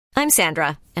I'm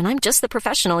Sandra, and I'm just the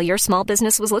professional your small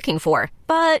business was looking for.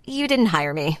 But you didn't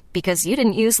hire me because you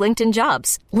didn't use LinkedIn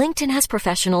Jobs. LinkedIn has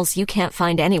professionals you can't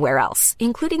find anywhere else,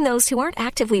 including those who aren't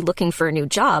actively looking for a new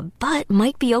job, but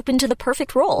might be open to the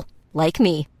perfect role, like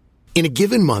me. In a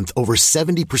given month, over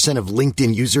 70% of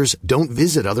LinkedIn users don't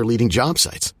visit other leading job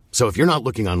sites. So if you're not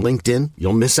looking on LinkedIn,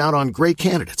 you'll miss out on great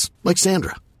candidates like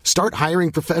Sandra. Start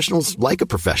hiring professionals like a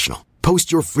professional.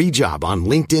 Post your free job on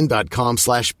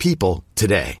linkedin.com/people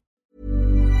today.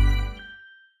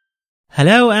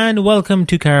 Hello and welcome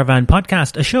to Caravan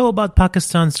Podcast, a show about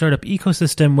Pakistan's startup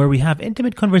ecosystem where we have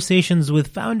intimate conversations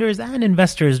with founders and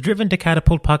investors driven to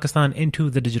catapult Pakistan into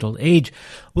the digital age.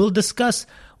 We'll discuss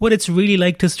what it's really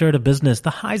like to start a business, the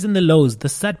highs and the lows, the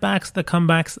setbacks, the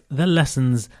comebacks, the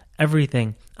lessons,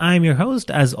 everything. I'm your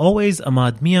host, as always,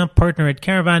 Ahmad Mia, partner at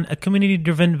Caravan, a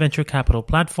community-driven venture capital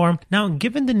platform. Now,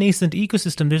 given the nascent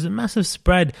ecosystem, there's a massive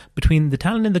spread between the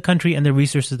talent in the country and the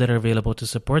resources that are available to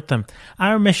support them.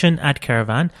 Our mission at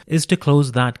Caravan is to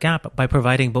close that gap by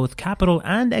providing both capital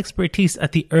and expertise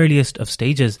at the earliest of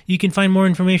stages. You can find more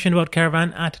information about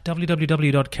Caravan at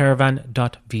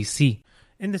www.caravan.vc.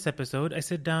 In this episode, I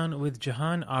sit down with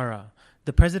Jahan Ara,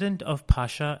 the president of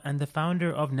Pasha and the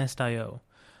founder of Nest.io,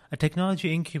 a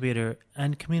technology incubator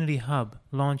and community hub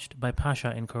launched by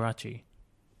Pasha in Karachi.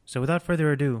 So without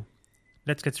further ado,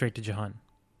 let's get straight to Jahan.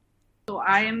 So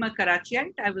I am a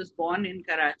Karachiite. I was born in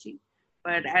Karachi,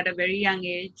 but at a very young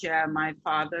age, my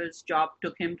father's job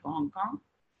took him to Hong Kong.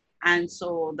 And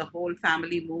so the whole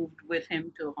family moved with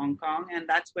him to Hong Kong, and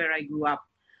that's where I grew up.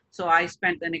 So I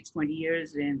spent the next 20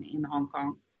 years in Hong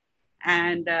Kong.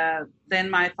 And then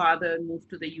my father moved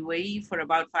to the UAE for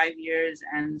about 5 years,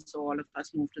 and so all of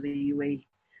us moved to the UAE.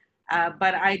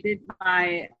 But I did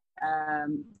my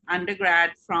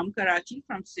undergrad from Karachi,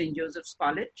 from St. Joseph's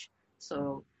College,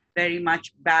 so very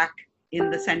much back in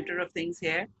the center of things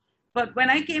here. But when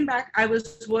I came back, I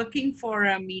was working for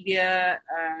a media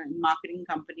marketing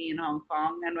company in Hong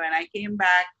Kong, and when I came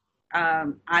back,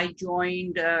 I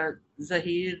joined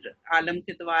Zahir Alam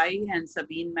Kidwai and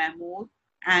Sabine Mahmood,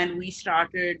 and we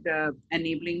started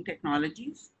Enabling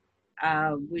Technologies,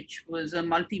 which was a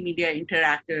multimedia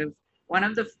interactive.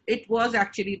 It was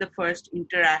actually the first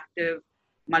interactive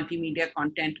multimedia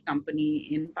content company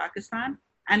in Pakistan.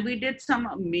 And we did some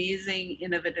amazing,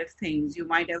 innovative things. You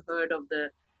might have heard of the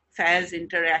Faiz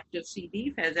Interactive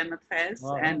CD, Faiz Ahmed Faiz,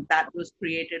 wow. And that was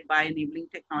created by Enabling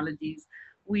Technologies.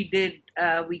 We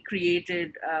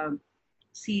created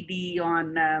CD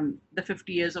on the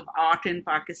 50 years of art in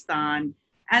Pakistan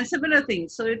and similar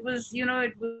things. So it was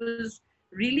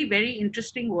really very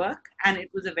interesting work, and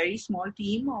it was a very small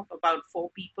team of about 4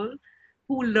 people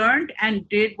who learned and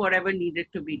did whatever needed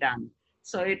to be done.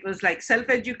 So it was like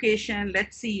self-education.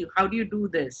 Let's see, how do you do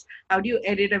this? How do you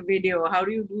edit a video? How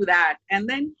do you do that?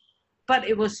 But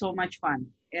it was so much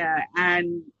fun.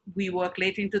 And we worked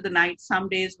late into the night. Some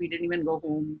days we didn't even go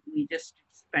home. We just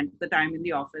spent the time in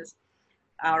the office.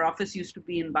 Our office used to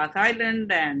be in Bath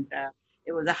Island, and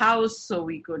it was a house, so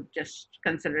we could just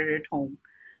consider it home.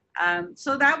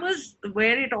 So that was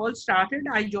where it all started.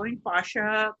 I joined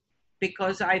Pasha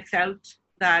because I felt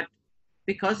that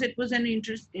because it was an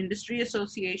industry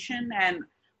association and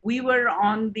we were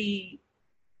on the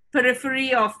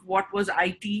periphery of what was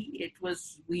IT,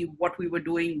 what we were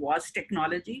doing was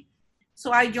technology.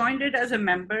 So I joined it as a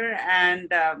member, and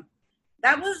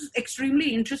that was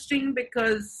extremely interesting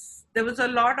because there was a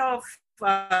lot of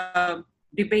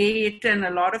debate and a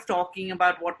lot of talking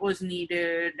about what was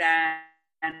needed,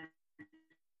 and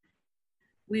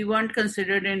we weren't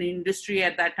considered an industry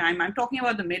at that time. I'm talking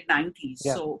about the mid-90s,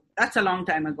 So that's a long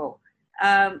time ago.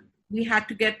 We had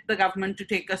to get the government to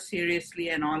take us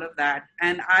seriously and all of that.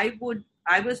 And I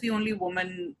was the only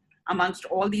woman amongst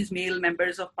all these male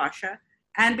members of Pasha.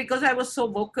 And because I was so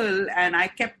vocal and I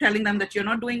kept telling them that you're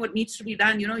not doing what needs to be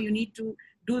done, you need to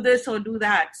do this or do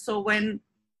that. So when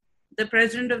the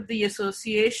chairman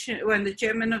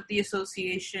of the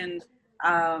association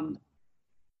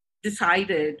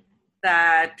decided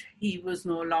that he was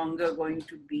no longer going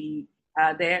to be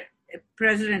their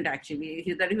president, that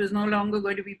he was no longer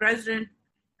going to be president,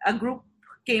 a group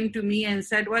came to me and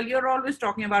said, well, you're always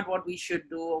talking about what we should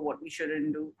do or what we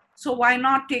shouldn't do. So why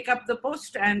not take up the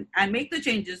post and make the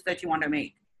changes that you want to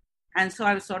make? And so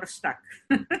I was sort of stuck.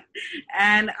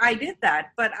 And I did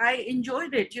that, but I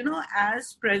enjoyed it.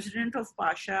 As president of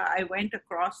Pasha, I went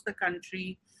across the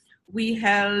country. We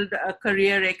held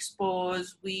career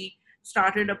expos. We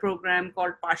started a program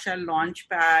called Pasha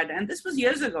Launchpad. And this was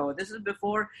years ago. This is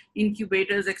before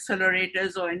incubators,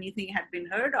 accelerators, or anything had been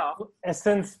heard of.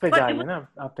 Essence pe jaiye na,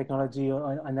 technology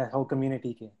and the whole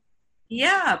community ke.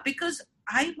 Yeah, because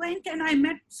I went and I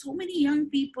met so many young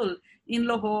people in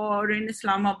Lahore, in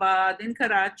Islamabad, in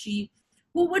Karachi,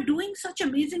 who were doing such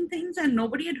amazing things and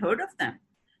nobody had heard of them.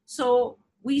 So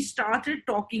we started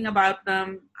talking about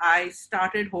them. I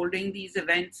started holding these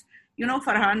events.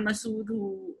 Farhan Masood,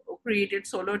 who created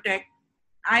Solotech,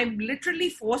 I literally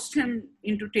forced him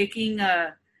into taking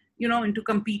into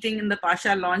competing in the Pasha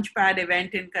Launchpad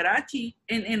event in Karachi,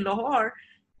 in Lahore,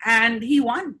 and he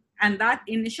won. And that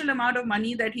initial amount of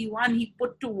money that he won, he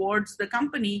put towards the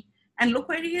company, and look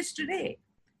where he is today.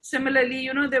 Similarly,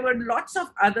 there were lots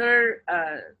of other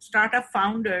startup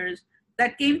founders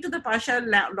that came to the Pasha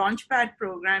Launchpad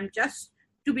program just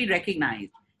to be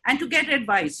recognized and to get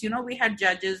advice. We had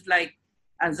judges like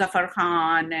Zafar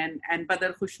Khan and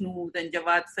Badr Khushnood and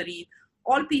Jawad Fareed,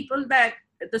 all people that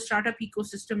the startup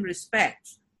ecosystem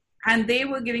respects. And they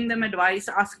were giving them advice,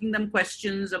 asking them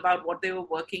questions about what they were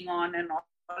working on and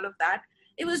all of that.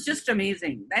 It was just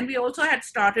amazing. Then we also had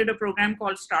started a program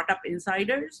called Startup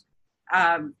Insiders.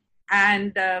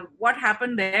 What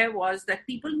happened there was that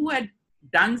people who had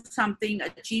done something,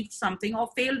 achieved something, or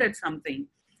failed at something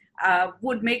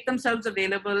would make themselves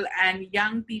available, and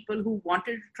young people who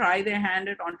wanted to try their hand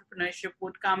at entrepreneurship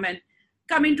would come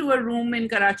into a room in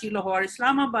Karachi, Lahore,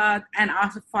 Islamabad, and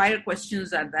fire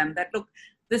questions at them that, look,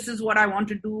 this is what I want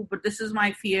to do, but this is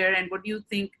my fear, and what do you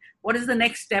think? What is the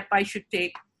next step I should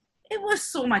take? It was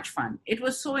so much fun. It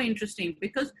was so interesting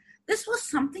because this was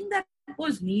something that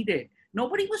was needed.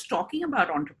 Nobody was talking about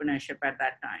entrepreneurship at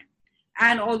that time.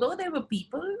 And although there were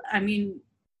people,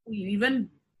 even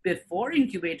before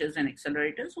incubators and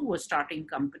accelerators who were starting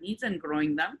companies and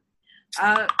growing them,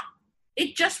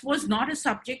 it just was not a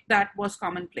subject that was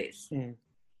commonplace.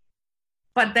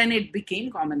 But then it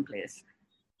became commonplace.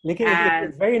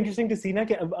 It's very interesting to see,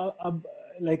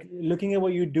 like looking at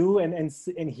what you do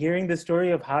and hearing the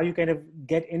story of how you kind of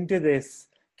get into this.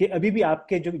 अभी भी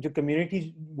आपके जो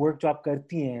community work जो आप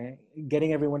करती हैं,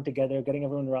 getting everyone together, getting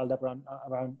everyone riled up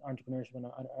around entrepreneurship and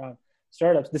around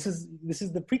startups. This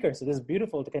is the precursor. This is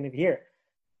beautiful to kind of hear.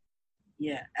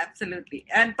 Yeah, absolutely.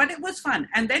 But it was fun.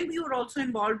 And then we were also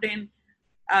involved in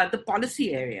the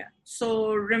policy area.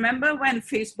 So remember when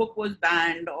Facebook was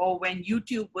banned or when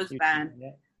YouTube was banned?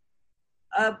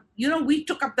 Yeah. We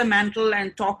took up the mantle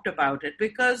and talked about it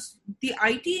because the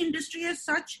IT industry as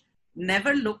such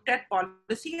never looked at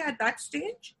policy at that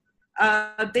stage.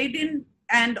 They didn't,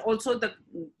 and also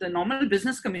the normal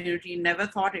business community never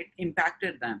thought it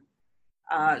impacted them.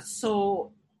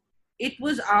 So it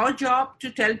was our job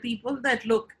to tell people that,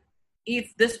 look,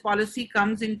 if this policy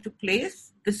comes into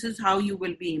place, this is how you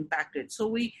will be impacted. So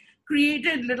we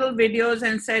created little videos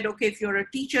and said, okay, if you're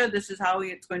a teacher, this is how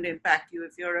it's going to impact you.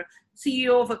 If you're a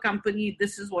CEO of a company,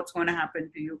 this is what's going to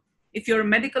happen to you. If you're a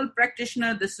medical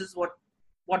practitioner, this is what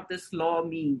this law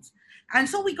means. And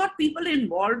so we got people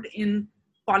involved in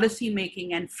policy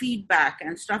making and feedback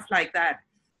and stuff like that.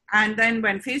 And then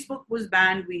when Facebook was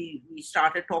banned, we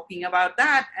started talking about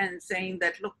that and saying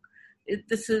that, look,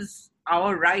 this is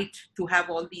our right to have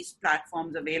all these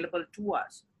platforms available to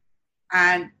us.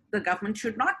 And the government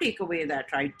should not take away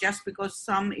that right just because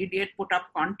some idiot put up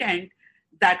content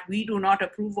that we do not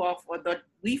approve of or that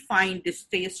we find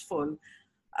distasteful.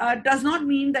 Does not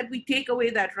mean that we take away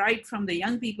that right from the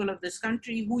young people of this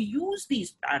country who use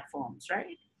these platforms,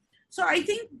 right? So I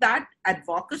think that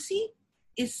advocacy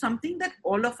is something that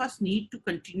all of us need to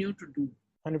continue to do.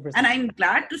 100%. And I'm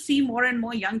glad to see more and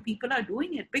more young people are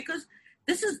doing it because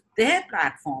this is their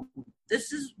platform.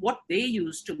 This is what they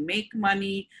use to make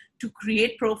money, to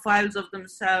create profiles of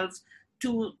themselves,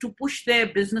 to push their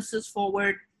businesses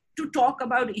forward, to talk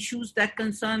about issues that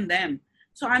concern them.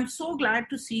 So I'm so glad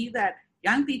to see that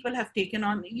young people have taken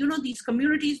on, these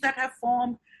communities that have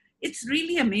formed. It's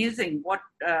really amazing what,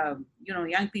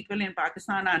 young people in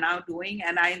Pakistan are now doing.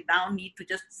 And I now need to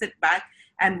just sit back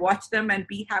and watch them and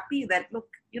be happy that, look,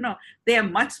 they are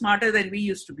much smarter than we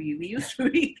used to be. We used to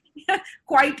be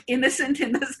quite innocent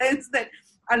in the sense that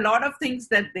a lot of things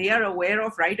that they are aware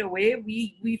of right away,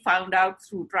 we found out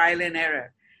through trial and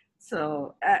error.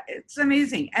 So it's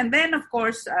amazing. And then, of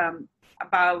course,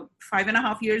 about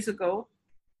 5.5 years ago,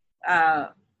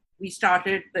 we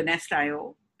started the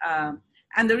Nest.io.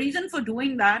 And the reason for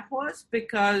doing that was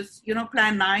because,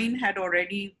 Plan 9 had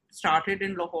already started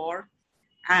in Lahore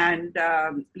and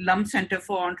Lum Center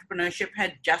for Entrepreneurship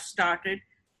had just started.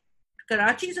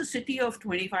 Karachi is a city of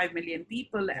 25 million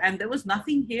people and there was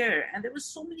nothing here. And there was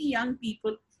so many young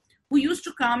people who used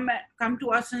to come to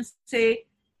us and say,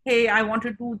 hey, I want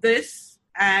to do this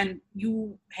and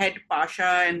you head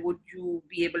Pasha and would you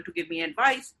be able to give me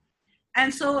advice?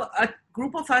 And so a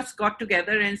group of us got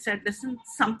together and said, listen,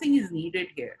 something is needed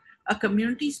here. A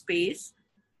community space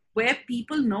where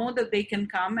people know that they can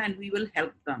come and we will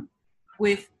help them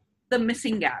with the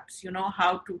missing gaps,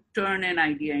 how to turn an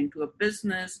idea into a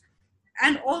business.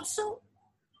 And also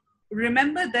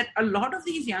remember that a lot of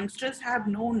these youngsters have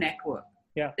no network.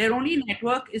 Yeah. Their only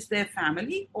network is their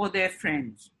family or their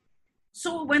friends.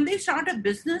 So when they start a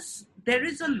business, there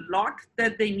is a lot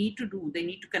that they need to do. They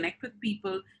need to connect with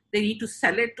people. They need to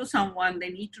sell it to someone. They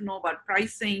need to know about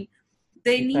pricing.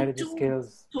 They need to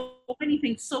skills. So many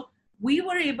things. So we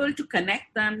were able to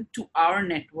connect them to our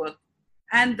network,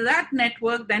 and that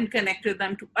network then connected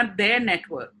them to their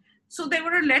network. So there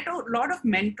were a lot of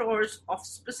mentors of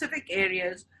specific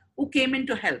areas who came in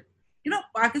to help.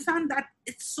 Pakistan, that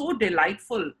it's so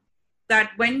delightful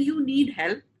that when you need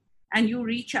help and you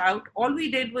reach out, all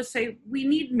we did was say, we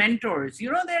need mentors.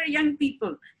 There are young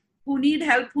people who need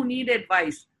help, who need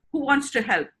advice, who wants to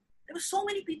help. There were so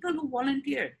many people who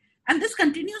volunteered. And this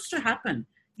continues to happen.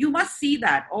 You must see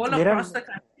that all across the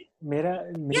country.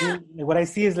 What I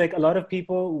see is like a lot of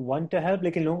people want to help,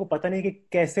 लेकिन लोगों को पता नहीं कि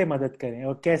कैसे मदद करें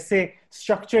और कैसे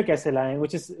structure कैसे लाएं,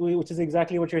 which is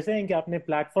exactly what you're saying, कि आपने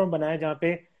platform बनाया जहाँ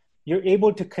पे you're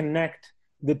able to connect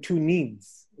the two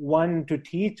needs, one to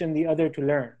teach and the other to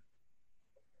learn.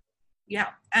 Yeah,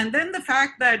 and then the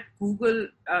fact that Google,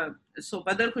 so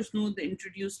Badr Khushnood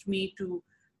introduced me to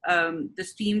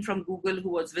this team from Google who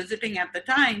was visiting at the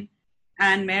time,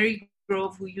 and Mary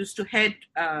Grove, who used to head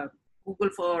Google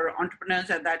for Entrepreneurs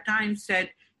at that time, said,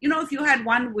 if you had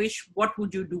one wish, what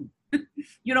would you do?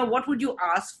 What would you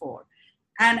ask for?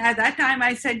 And at that time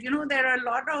I said, there are a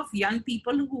lot of young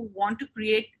people who want to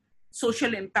create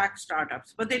social impact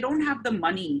startups, but they don't have the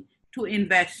money to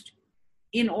invest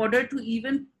in order to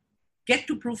even get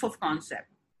to proof of concept.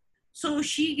 So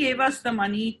she gave us the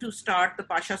money to start the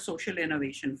Pasha Social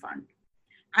Innovation Fund.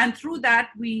 And through that,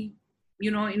 we,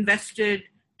 invested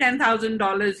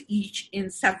 $10,000 each in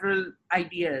several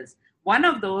ideas. One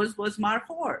of those was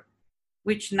Markhor,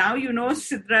 which now,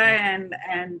 Sidra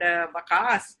and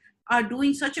Waqas are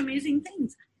doing such amazing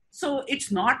things. So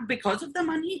it's not because of the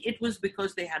money, it was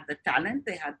because they had the talent,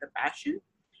 they had the passion,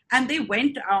 and they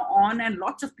went on and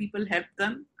lots of people helped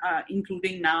them,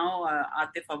 including now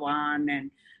Atif Awan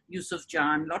and Yusuf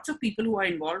Jan, lots of people who are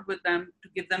involved with them to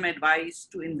give them advice,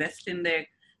 to invest in their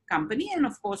company. And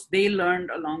of course, they learned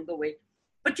along the way.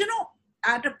 But,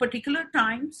 at a particular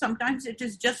time, sometimes it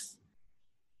is just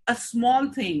a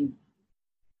small thing,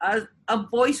 a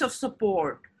voice of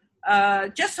support,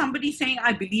 just somebody saying,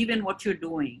 I believe in what you're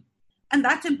doing. And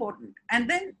that's important. And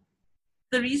then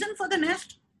the reason for the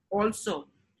nest also,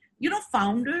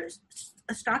 founders,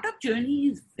 a startup journey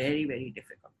is very, very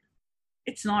difficult.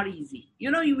 It's not easy.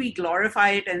 We glorify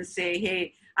it and say,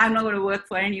 hey, I'm not going to work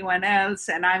for anyone else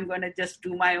and I'm going to just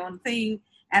do my own thing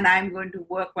and I'm going to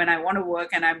work when I want to work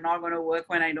and I'm not going to work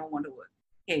when I don't want to work.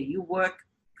 Hey, you work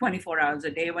 24 hours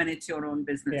a day when it's your own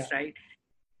business, right?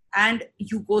 And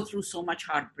you go through so much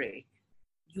heartbreak.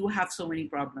 You have so many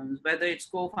problems, whether it's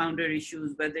co-founder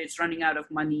issues, whether it's running out of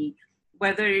money,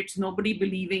 whether it's nobody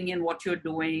believing in what you're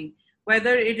doing,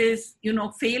 whether it is,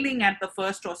 failing at the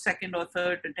first or second or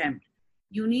third attempt.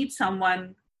 You need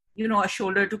someone, a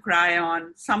shoulder to cry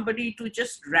on, somebody to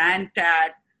just rant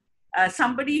at,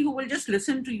 somebody who will just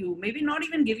listen to you, maybe not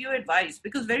even give you advice,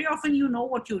 because very often you know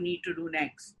what you need to do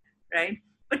next, right?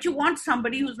 But you want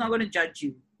somebody who's not going to judge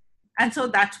you. And so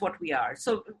that's what we are.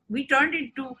 So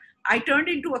I turned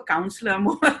into a counselor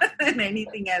more than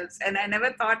anything else. And I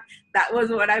never thought that was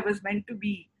what I was meant to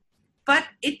be. But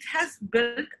it has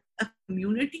built a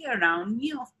community around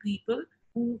me of people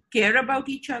who care about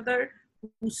each other,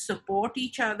 who support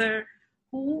each other,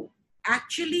 who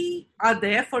actually are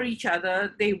there for each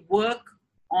other. They work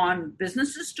on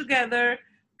businesses together.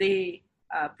 They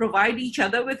provide each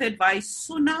other with advice.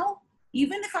 So now,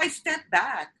 even if I step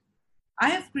back, I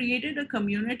have created a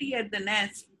community at the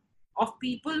Nest of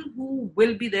people who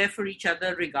will be there for each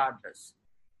other regardless.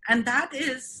 And that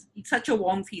is such a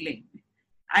warm feeling.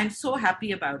 I'm so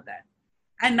happy about that.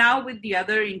 And now with the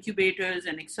other incubators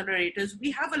and accelerators, we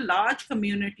have a large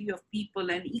community of people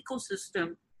and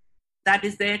ecosystem that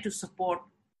is there to support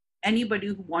anybody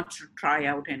who wants to try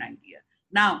out an idea.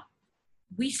 Now,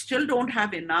 we still don't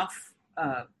have enough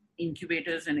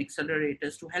incubators and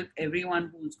accelerators to help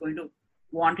everyone who's going to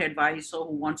want advice or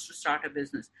who wants to start a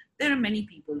business. There are many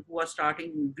people who are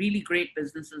starting really great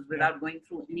businesses without going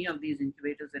through any of these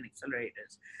incubators and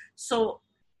accelerators. So,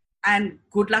 and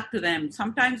good luck to them.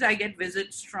 Sometimes I get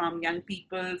visits from young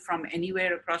people from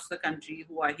anywhere across the country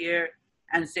who are here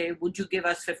and say, would you give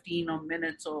us 15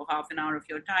 minutes or half an hour of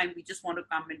your time? We just want to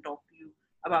come and talk to you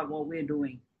about what we're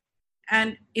doing.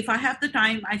 And if I have the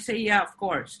time, I say, yeah, of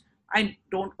course. I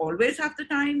don't always have the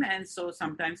time. And so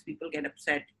sometimes people get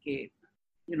upset, okay,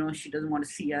 she doesn't want to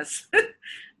see us.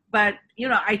 But,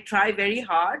 I try very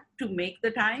hard to make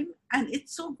the time. And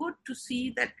it's so good to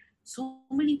see that so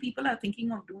many people are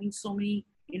thinking of doing so many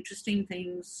interesting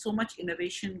things, so much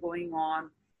innovation going on.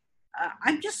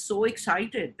 I'm just so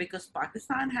excited because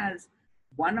Pakistan has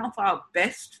one of our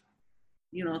best,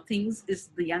 things is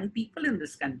the young people in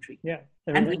this country. Yeah.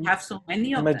 And we have so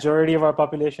many of them. The majority of our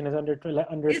population is under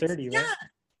 30, right?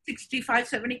 Yeah,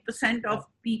 65-70% of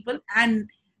people. And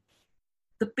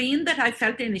the pain that I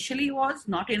felt initially was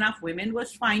not enough women were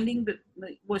starting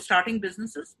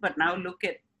businesses. But now look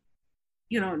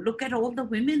at all the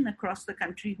women across the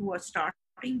country who are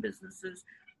starting businesses,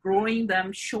 growing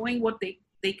them, showing what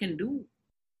they can do,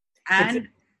 and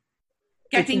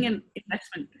getting an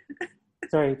investment.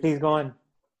 Sorry, please go on.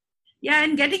 Yeah,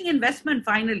 and getting investment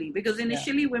finally, because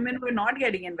initially women were not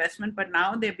getting investment, but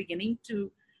now they're beginning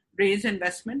to raise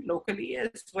investment locally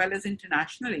as well as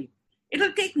internationally.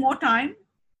 It'll take more time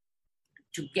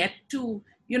to get to,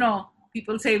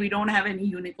 people say we don't have any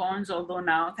unicorns, although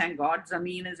now, thank God,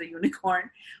 Zameen is a unicorn,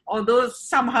 although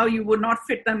somehow you would not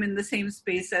fit them in the same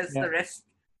space as the rest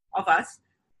of us.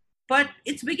 But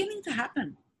it's beginning to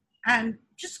happen. And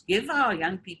just give our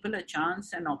young people a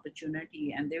chance and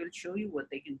opportunity, and they will show you what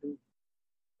they can do.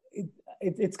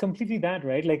 It's completely that,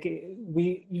 right? Like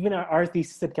even our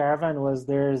thesis at Caravan was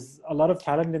there's a lot of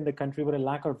talent in the country, but a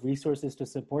lack of resources to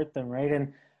support them, right?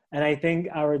 And I think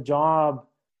our job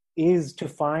is to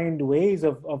find ways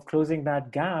of closing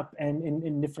that gap, and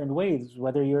in different ways,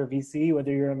 whether you're a VC,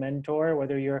 whether you're a mentor,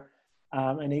 whether you're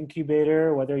an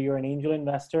incubator, whether you're an angel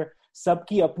investor.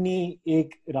 सबकी अपनी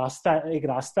एक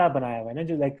रास्ता बनाया हुआ है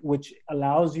ना, like which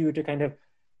allows you to kind of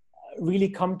really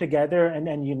come together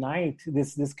and unite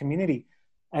this community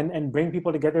and bring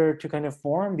people together to kind of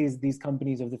form these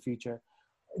companies of the future.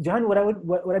 John, what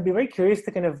I'd be very curious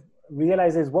to kind of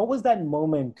realize is, what was that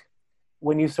moment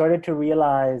when you started to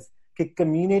realize that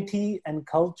community and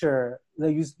culture,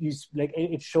 you like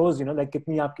it shows, like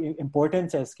kitni aapki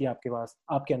importance hai iski aapke paas,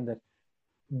 aapke andar.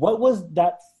 What was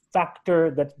that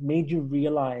factor that made you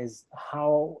realize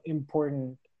how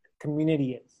important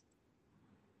community is?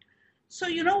 So,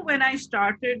 when I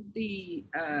started the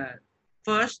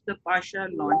Pasha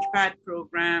Launchpad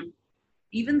program,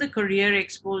 even the career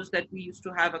expos that we used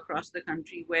to have across the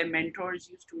country, where mentors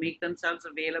used to make themselves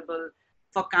available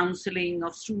for counseling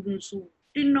of students who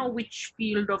didn't know which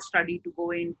field of study to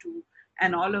go into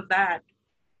and all of that,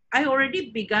 I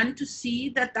already begun to see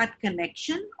that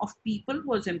connection of people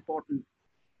was important.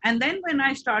 And then when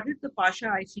I started the Pasha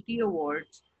ICT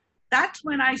Awards, that's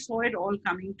when I saw it all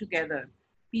coming together.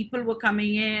 People were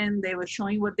coming in, they were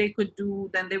showing what they could do,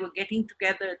 then they were getting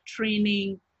together,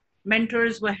 training,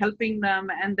 mentors were helping them,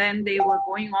 and then they were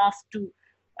going off to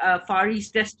Far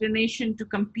East destination to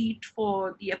compete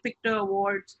for the Epicta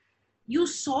Awards. You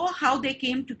saw how they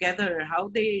came together, how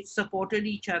they supported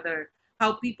each other,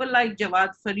 how people like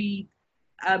Jawad Fareed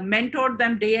mentored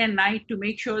them day and night to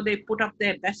make sure they put up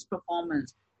their best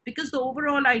performance. Because the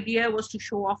overall idea was to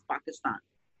show off Pakistan.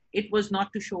 It was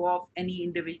not to show off any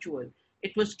individual.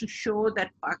 It was to show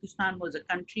that Pakistan was a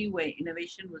country where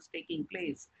innovation was taking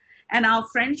place. And our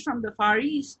friends from the Far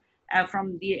East,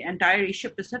 from the entire Asia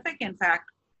Pacific, in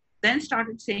fact, then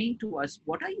started saying to us,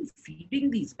 what are you feeding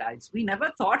these guys? We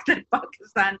never thought that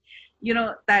Pakistan,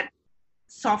 that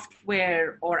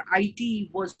software or IT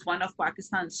was one of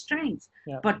Pakistan's strengths.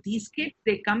 Yeah. But these kids,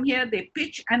 they come here, they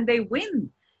pitch and they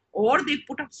win. Or they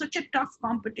put up such a tough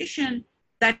competition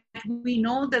that we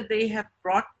know that they have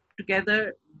brought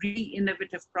together really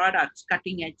innovative products,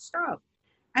 cutting edge stuff.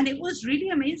 And it was really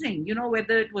amazing,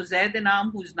 whether it was Zaid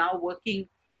Inam, who's now working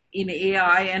in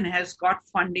AI and has got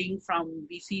funding from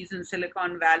VCs in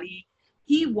Silicon Valley.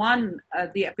 He won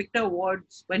the Epicta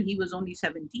Awards when he was only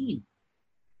 17.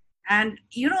 And,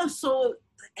 so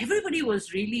everybody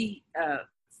was really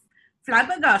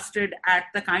flabbergasted at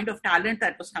the kind of talent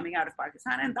that was coming out of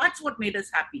Pakistan. And that's what made us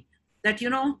happy, that,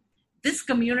 this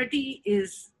community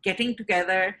is getting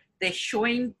together. They're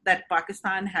showing that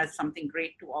Pakistan has something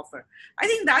great to offer. I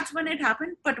think that's when it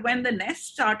happened. But when the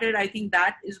Nest started, I think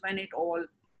that is when it all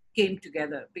came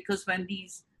together. Because when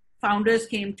these founders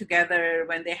came together,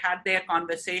 when they had their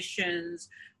conversations,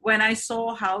 when I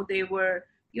saw how they were,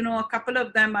 a couple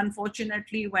of them,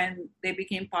 unfortunately, when they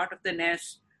became part of the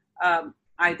Nest,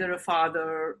 either a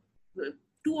father,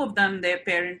 two of them, their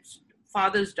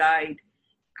fathers died.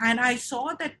 And I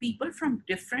saw that people from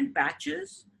different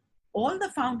batches, all the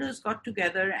founders got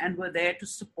together and were there to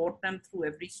support them through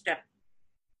every step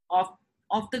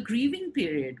of the grieving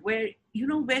period, where,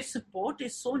 where support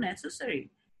is so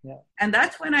necessary. Yeah. And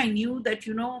that's when I knew that,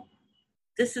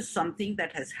 this is something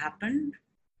that has happened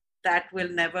that will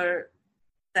never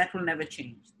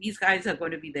change. These guys are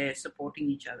going to be there supporting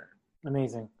each other.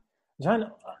 Amazing.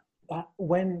 John,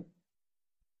 when,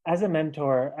 as a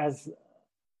mentor, as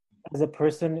a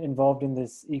person involved in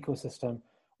this ecosystem,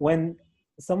 when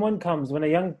a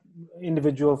young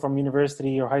individual from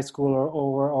university or high school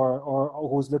or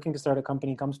who's looking to start a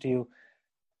company comes to you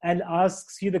and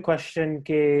asks you the question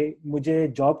कि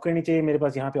मुझे job करनी चाहिए, मेरे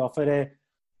पास यहाँ पे offer है,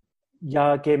 या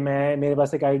कि मेरे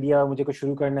पास एक idea, मुझे कुछ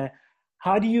शुरू करना है,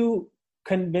 how do you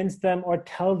convince them or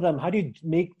tell them, how do you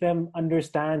make them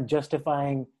understand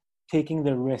justifying taking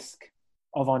the risk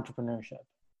of entrepreneurship?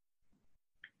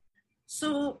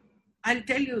 So I'll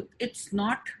tell you, it's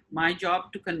not my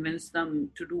job to convince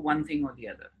them to do one thing or the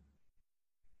other.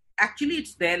 Actually,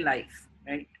 it's their life,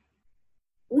 right?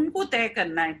 Unko तय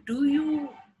करना है.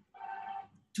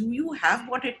 Do you have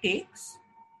what it takes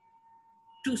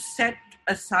to set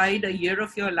aside a year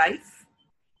of your life?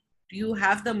 Do you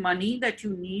have the money that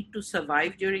you need to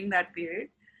survive during that period?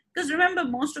 Because remember,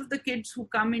 most of the kids who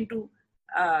come into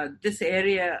this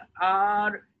area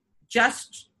are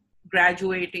just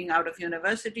graduating out of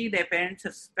university. Their parents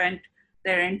have spent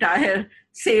their entire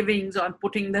savings on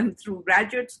putting them through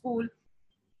graduate school.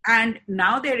 And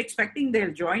now they're expecting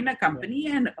they'll join a company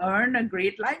and earn a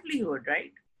great livelihood,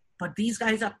 right? But these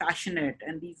guys are passionate,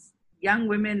 and these young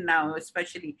women now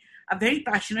especially are very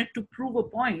passionate to prove a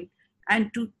point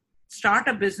and to start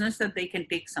a business that they can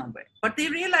take somewhere. But they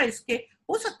realize that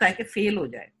ho sakta hai ki fail ho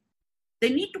jaye. They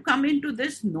need to come into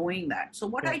this knowing that. So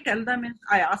what I tell them is,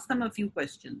 I ask them a few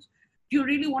questions. Do you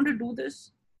really want to do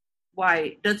this?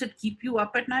 Why? Does it keep you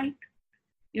up at night?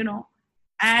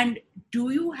 And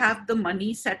do you have the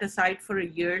money set aside for a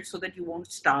year so that you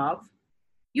won't starve?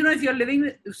 If you're living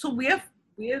with, so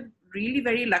we're really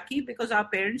very lucky because our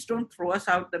parents don't throw us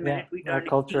out the minute we turn 18. Our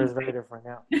culture is very different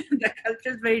now. The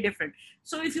culture is very different.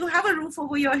 So if you have a roof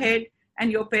over your head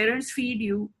and your parents feed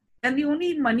you, then the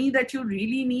only money that you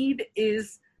really need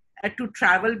is to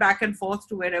travel back and forth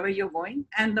to wherever you're going,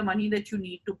 and the money that you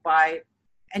need to buy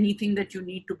anything that you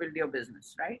need to build your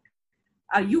business, right?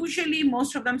 Usually,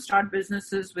 most of them start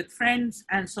businesses with friends,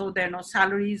 and so there are no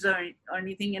salaries or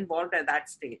anything involved at that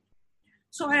stage.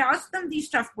 So I ask them these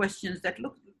tough questions that,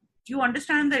 look, do you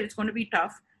understand that it's going to be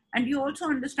tough? And you also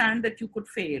understand that you could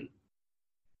fail.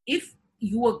 If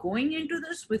you are going into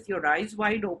this with your eyes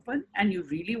wide open and you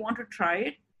really want to try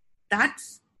it,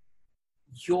 that's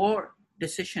your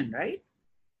decision, right?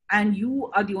 And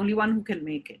you are the only one who can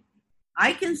make it.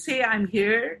 I can say I'm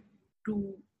here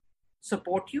to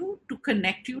support you, to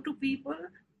connect you to people,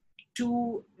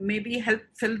 to maybe help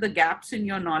fill the gaps in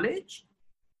your knowledge.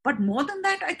 But more than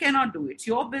that, I cannot do. It's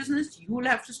your business. You'll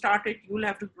have to start it. You'll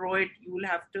have to grow it. You'll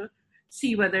have to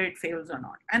see whether it fails or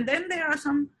not. And then there are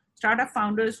some startup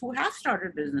founders who have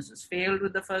started businesses, failed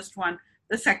with the first one,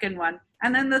 the second one,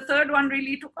 and then the third one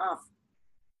really took off.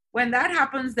 When that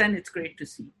happens, then it's great to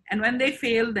see. And when they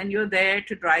fail, then you're there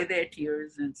to dry their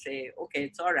tears and say, okay,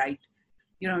 it's all right.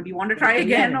 Do you want to try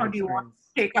again, or do you want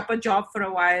to take up a job for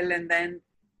a while and then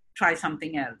try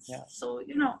something else? Yeah. So,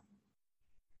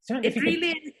 it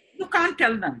really, you can't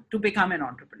tell them to become an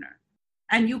entrepreneur,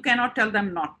 and you cannot tell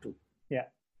them not to. Yeah.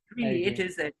 Really, it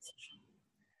is that.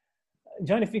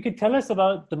 John, if you could tell us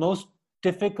about the most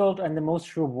difficult and the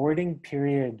most rewarding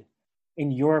period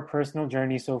in your personal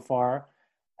journey so far,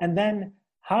 and then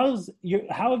how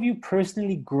have you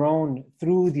personally grown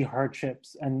through the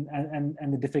hardships and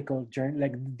the difficult journey,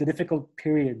 like the difficult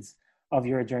periods of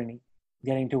your journey,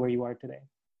 getting to where you are today?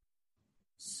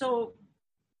 So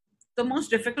the most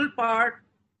difficult part,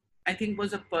 I think,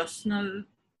 was a personal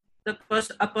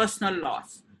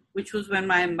loss, which was when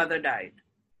my mother died.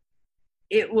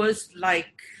 It was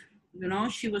like,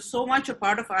 she was so much a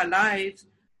part of our lives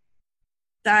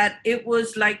that it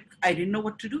was like I didn't know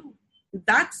what to do.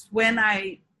 That's when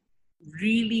I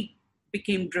really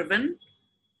became driven,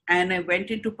 and I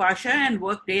went into Pasha and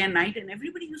worked day and night, and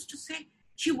everybody used to say,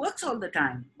 she works all the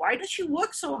time. Why does she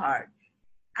work so hard?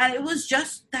 And it was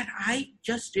just that I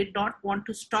just did not want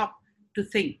to stop to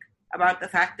think about the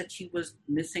fact that she was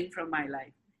missing from my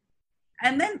life.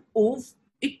 And then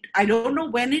I don't know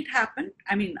when it happened.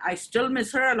 I mean, I still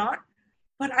miss her a lot,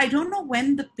 but I don't know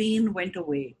when the pain went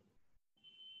away.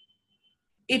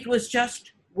 It was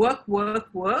just work,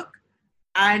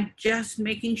 and just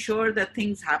making sure that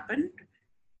things happened,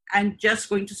 and just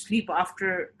going to sleep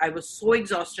after I was so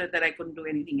exhausted that I couldn't do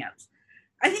anything else.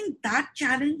 I think that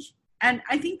challenge, and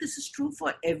I think this is true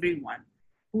for everyone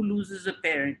who loses a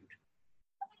parent,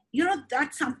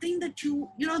 that's something that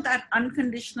that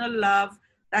unconditional love,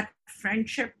 that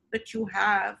friendship that you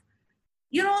have,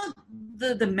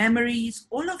 the memories,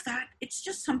 all of that, it's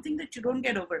just something that you don't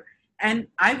get over. And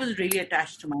I was really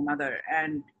attached to my mother,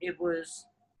 and it was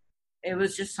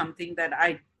just something that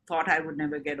I thought I would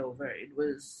never get over. It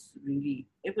was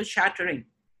shattering.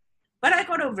 But I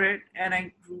got over it, and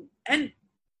I grew. And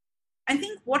I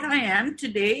think what I am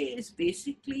today is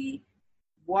basically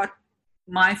what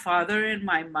my father and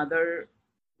my mother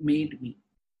made me.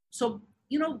 So,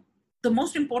 the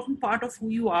most important part of who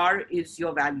you are is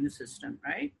your value system,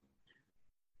 right?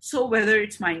 So whether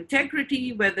it's my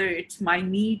integrity, whether it's my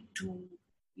need to,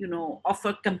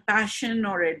 offer compassion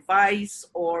or advice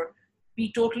or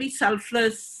be totally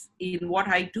selfless in what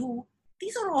I do,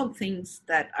 these are all things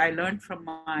that I learned from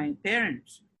my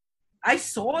parents. I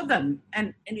saw them,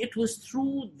 and it was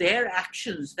through their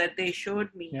actions that they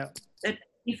showed me that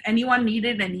if anyone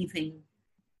needed anything,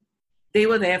 they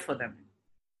were there for them.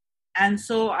 And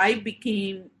so I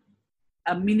became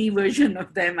a mini version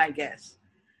of them, I guess.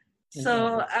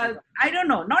 So I don't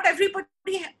know. Not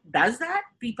everybody does that.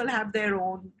 People have their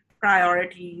own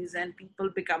priorities and people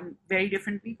become very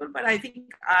different people. But I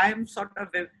think I'm sort of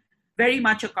very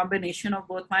much a combination of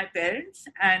both my parents,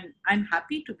 and I'm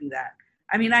happy to be that.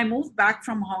 I mean, I moved back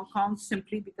from Hong Kong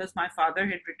simply because my father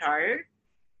had retired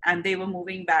and they were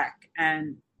moving back.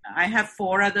 And I have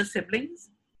 4 other siblings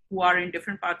who are in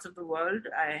different parts of the world.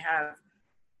 I have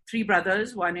 3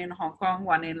 brothers, one in Hong Kong,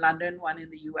 one in London, one in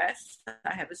the US.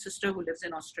 I have a sister who lives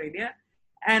in Australia.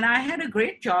 And I had a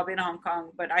great job in Hong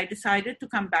Kong, but I decided to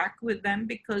come back with them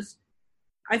because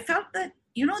I felt that,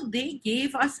 they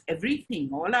gave us everything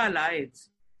all our lives.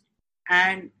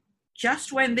 And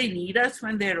just when they need us,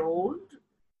 when they're old,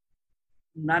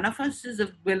 none of us is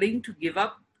willing to give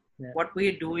up what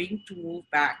we're doing to move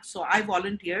back. So I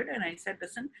volunteered and I said,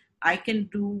 listen, I can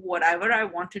do whatever I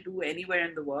want to do anywhere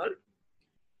in the world.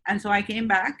 And so I came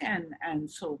back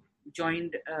and so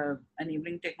joined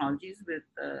Enabling Technologies with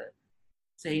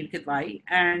Zahir Kidwai.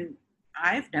 And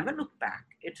I've never looked back.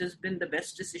 It has been the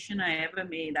best decision I ever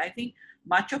made. I think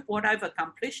much of what I've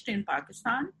accomplished in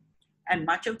Pakistan and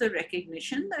much of the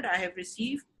recognition that I have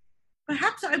received,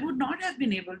 perhaps I would not have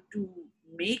been able to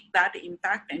make that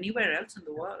impact anywhere else in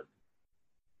the world.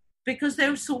 Because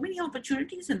there are so many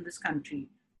opportunities in this country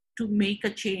to make a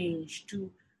change,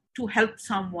 to help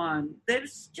someone.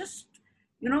 There's just,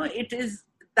 it is,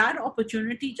 that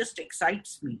opportunity just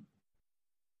excites me.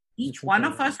 Each one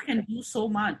of us can do so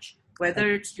much,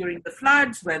 whether it's during the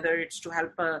floods, whether it's to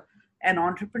help an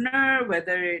entrepreneur,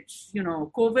 whether it's,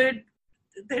 COVID.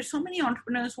 There's so many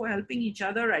entrepreneurs who are helping each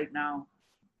other right now.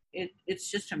 It's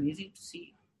just amazing to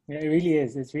see. Yeah, it really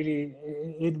is. It's really,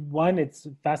 it's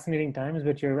fascinating times,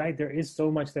 but you're right. There is so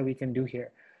much that we can do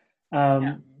here.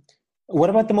 What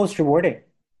about the most rewarding?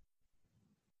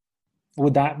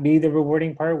 Would that be the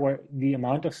rewarding part, where the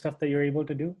amount of stuff that you're able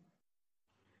to do?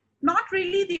 Not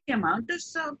really the amount of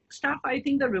stuff. I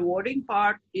think the rewarding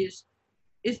part is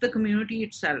the community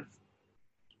itself.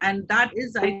 And that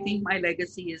is, I think, my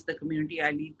legacy is the community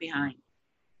I leave behind.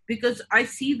 Because I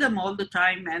see them all the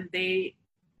time and they,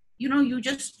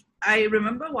 I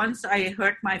remember once I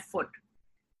hurt my foot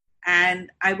and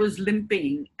I was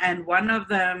limping, and one of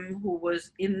them who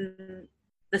was in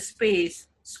the space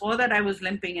saw that I was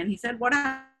limping and he said, what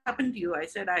happened to you? I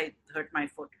said, I hurt my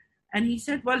foot. And he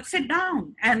said, well, sit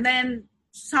down. And then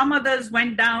some others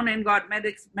went down and got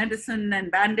medicine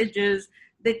and bandages.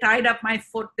 They tied up my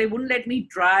foot. They wouldn't let me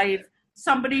drive.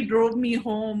 Somebody drove me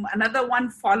home. Another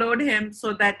one followed him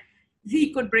so that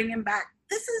he could bring him back.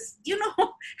 This is,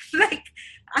 like,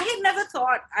 I had never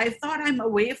thought. I thought I'm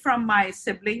away from my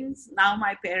siblings. Now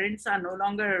my parents are no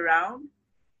longer around.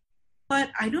 But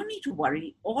I don't need to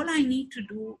worry. All I need to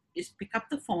do is pick up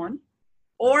the phone,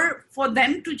 or for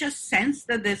them to just sense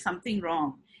that there's something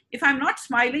wrong. If I'm not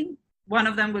smiling, one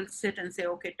of them will sit and say,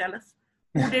 okay, tell us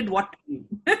who did what to you.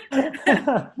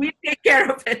 We take care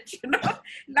of it,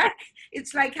 Like,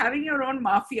 it's like having your own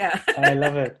mafia. I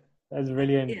love it. That's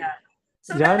brilliant. Yeah.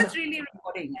 So that's really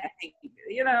rewarding, I think.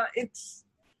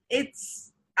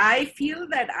 I feel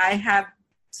that I have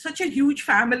such a huge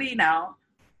family now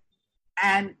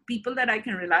and people that I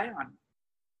can rely on.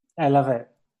 I love it.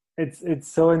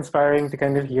 It's so inspiring to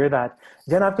kind of hear that.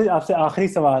 Jan, after aakhri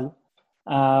sawal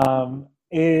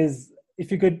is,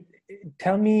 if you could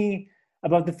tell me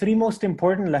about the 3 most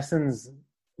important lessons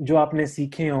जो आपने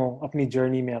सीखे हो अपनी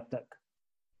journey में अब तक.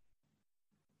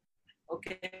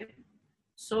 Okay.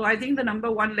 So I think the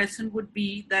number 1 lesson would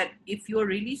be that if you're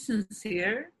really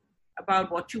sincere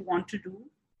about what you want to do,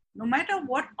 no matter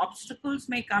what obstacles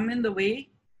may come in the way,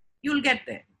 you'll get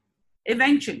there.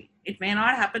 Eventually. It may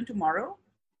not happen tomorrow,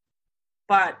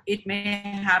 but it may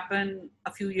happen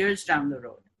a few years down the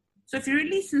road. So if you're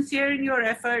really sincere in your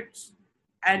efforts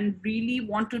and really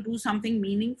want to do something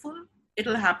meaningful,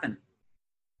 it'll happen.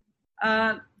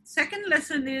 Second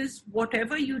lesson is,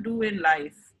 whatever you do in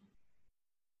life,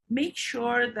 make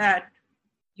sure that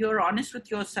you're honest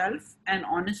with yourself and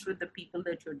honest with the people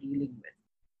that you're dealing with.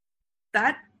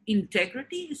 That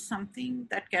integrity is something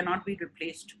that cannot be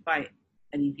replaced by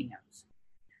anything else.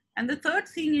 And the third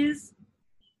thing is,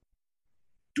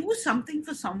 do something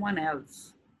for someone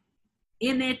else.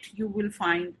 In it, you will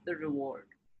find the reward.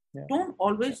 Yeah. Don't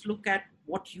always look at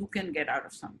what you can get out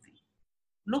of something.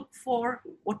 Look for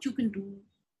what you can do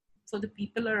for the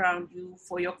people around you,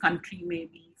 for your country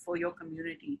maybe, for your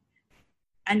community.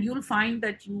 And you'll find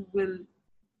that you will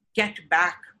get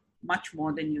back much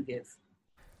more than you give.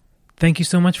 Thank you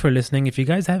so much for listening. If you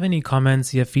guys have any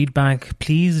comments या feedback,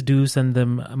 please do send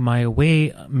them my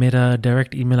way. मेरा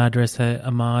direct email address है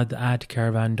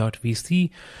ahmad@caravan.vc.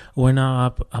 वरना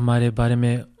आप हमारे बारे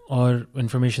में और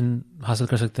information हासिल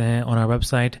कर सकते हैं on our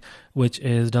website, which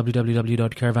is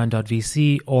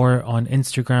www.caravan.vc, or on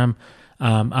Instagram.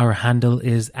 Our handle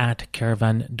is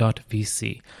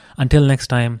 @caravan.vc. Until next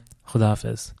time, Khuda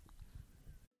Hafiz.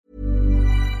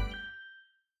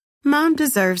 Mom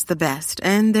deserves the best,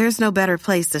 and there's no better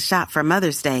place to shop for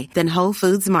Mother's Day than Whole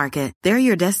Foods Market. They're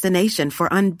your destination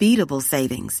for unbeatable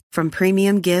savings, from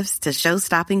premium gifts to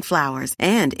show-stopping flowers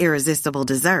and irresistible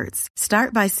desserts.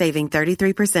 Start by saving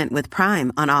 33% with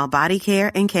Prime on all body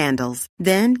care and candles.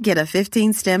 Then get a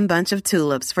 15-stem bunch of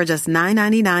tulips for just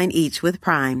 $9.99 each with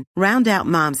Prime. Round out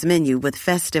Mom's menu with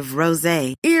festive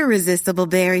rosé, irresistible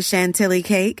berry chantilly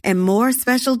cake, and more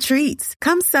special treats.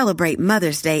 Come celebrate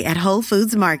Mother's Day at Whole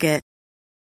Foods Market.